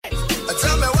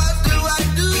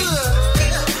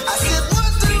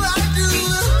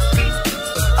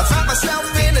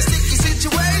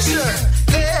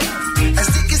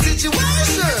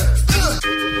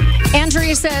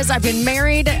says, I've been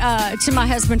married to my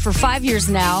husband for 5 years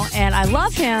now, and I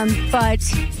love him, but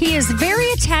he is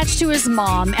very attached to his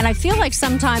mom, and I feel like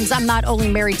sometimes I'm not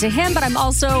only married to him, but I'm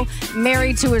also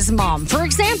married to his mom. For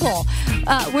example,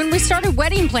 when we started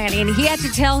wedding planning, he had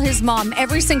to tell his mom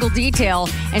every single detail,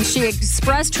 and she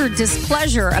expressed her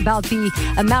displeasure about the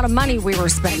amount of money we were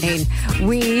spending.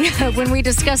 When we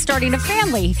discussed starting a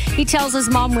family, he tells his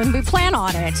mom when we plan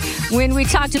on it. When we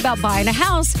talked about buying a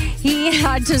house, he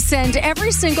had to send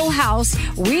every single house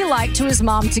we like to his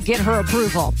mom to get her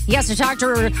approval. He has to talk to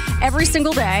her every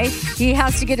single day. He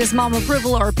has to get his mom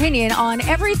approval or opinion on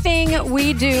everything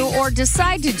we do or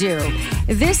decide to do.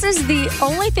 This is the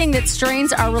only thing that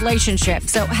strains our relationship.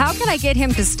 So how can I get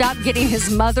him to stop getting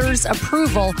his mother's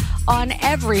approval on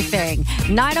everything?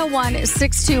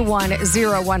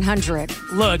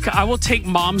 901-621-0100. Look, I will take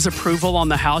mom's approval on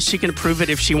the house. She can approve it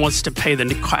if she wants to pay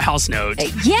the house note.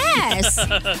 Yes.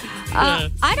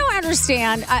 I don't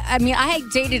understand. I mean, I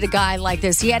dated a guy like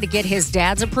this. He had to get his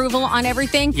dad's approval on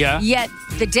everything. Yeah. Yet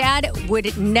the dad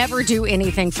would never do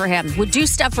anything for him. Would do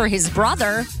stuff for his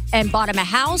brother and bought him a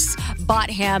house,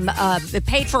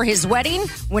 paid for his wedding.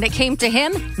 When it came to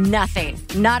him, nothing,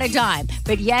 not a dime.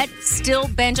 But yet, still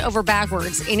bent over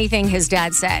backwards anything his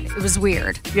dad said. It was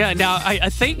weird. Yeah, now I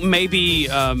think maybe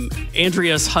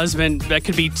Andrea's husband, that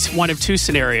could be one of two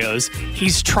scenarios.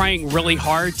 He's trying really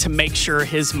hard to make sure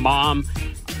his mom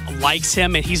likes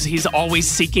him, and he's always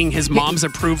seeking his mom's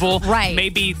approval. Right.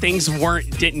 Maybe things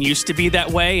didn't used to be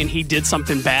that way, and he did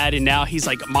something bad, and now he's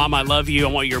like, Mom, I love you.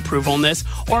 I want your approval on this.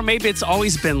 Or maybe it's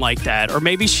always been like that. Or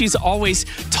maybe she's always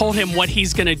told him what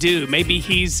he's going to do. Maybe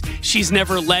she's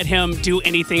never let him do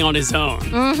anything on his own.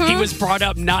 Mm-hmm. He was brought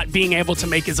up not being able to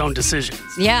make his own decisions.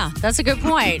 Yeah, that's a good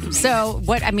point. So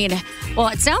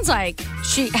it sounds like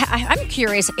I'm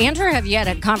curious, Andrew, have you had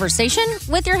a conversation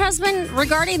with your husband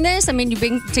regarding this? I mean, you've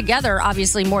been together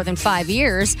obviously more than 5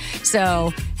 years.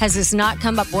 So has this not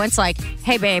come up once like,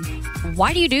 hey, babe,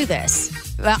 why do you do this?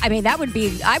 I mean, I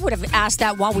would have asked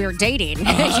that while we were dating. You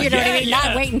know what I mean? Yeah.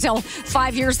 Not wait until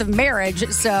 5 years of marriage.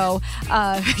 So,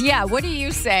 what do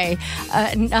you say?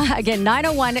 Again,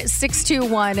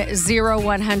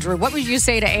 901-621-0100. What would you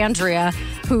say to Andrea,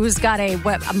 who's got a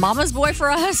mama's boy for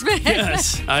a husband?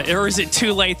 Yes. Or is it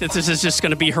too late that this is just going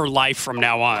to be her life from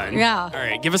now on? Yeah. All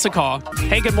right, give us a call.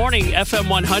 Hey, good morning, FM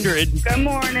 100. Good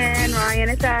morning, Ryan.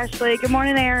 It's Ashley. Good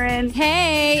morning, Aaron.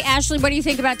 Hey, Ashley, what do you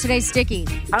think about today's sticky?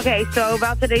 Okay, so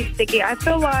about today's sticky, I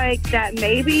feel like that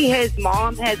maybe his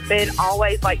mom has been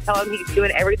always like telling him he's doing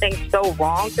everything so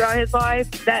wrong throughout his life,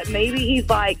 that maybe he's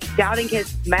like doubting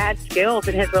his mad skills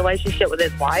in his relationship with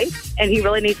his wife, and he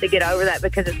really needs to get over that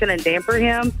because it's going to damper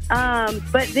him.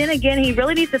 But then again, he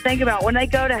really needs to think about when they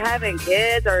go to having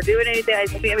kids or doing anything. I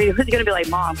mean, who's going to be like,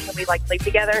 Mom, can we like sleep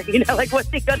together? You know, like what's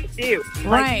he going to do?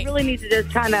 Like, Right. he really needs to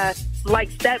just kind of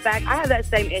like step back. I have that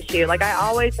same issue. Like I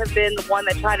always have been the one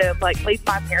that tried to like please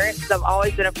my parents because I've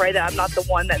always been afraid that I'm not the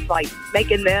one that's like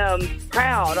making them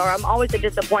proud, or I'm always a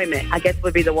disappointment, I guess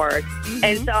would be the word. Mm-hmm.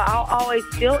 And so I'll always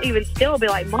still be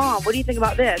like, Mom, what do you think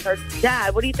about this? Or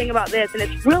Dad, what do you think about this? And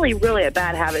it's really, really a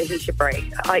bad habit he should break.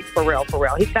 Like for real.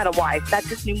 He's got a wife. That's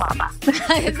his new mama.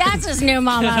 That's his new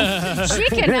mama. She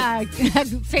can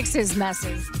fix his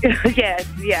messes. Yes,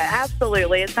 yeah,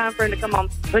 absolutely. It's time for him to come on,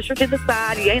 push her to the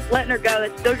side. You ain't letting her go.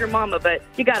 That's still your mama, but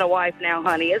you got a wife now,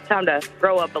 honey. It's time to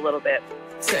grow up a little bit.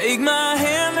 Take my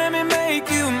hand, let me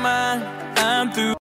make you mine. I'm through.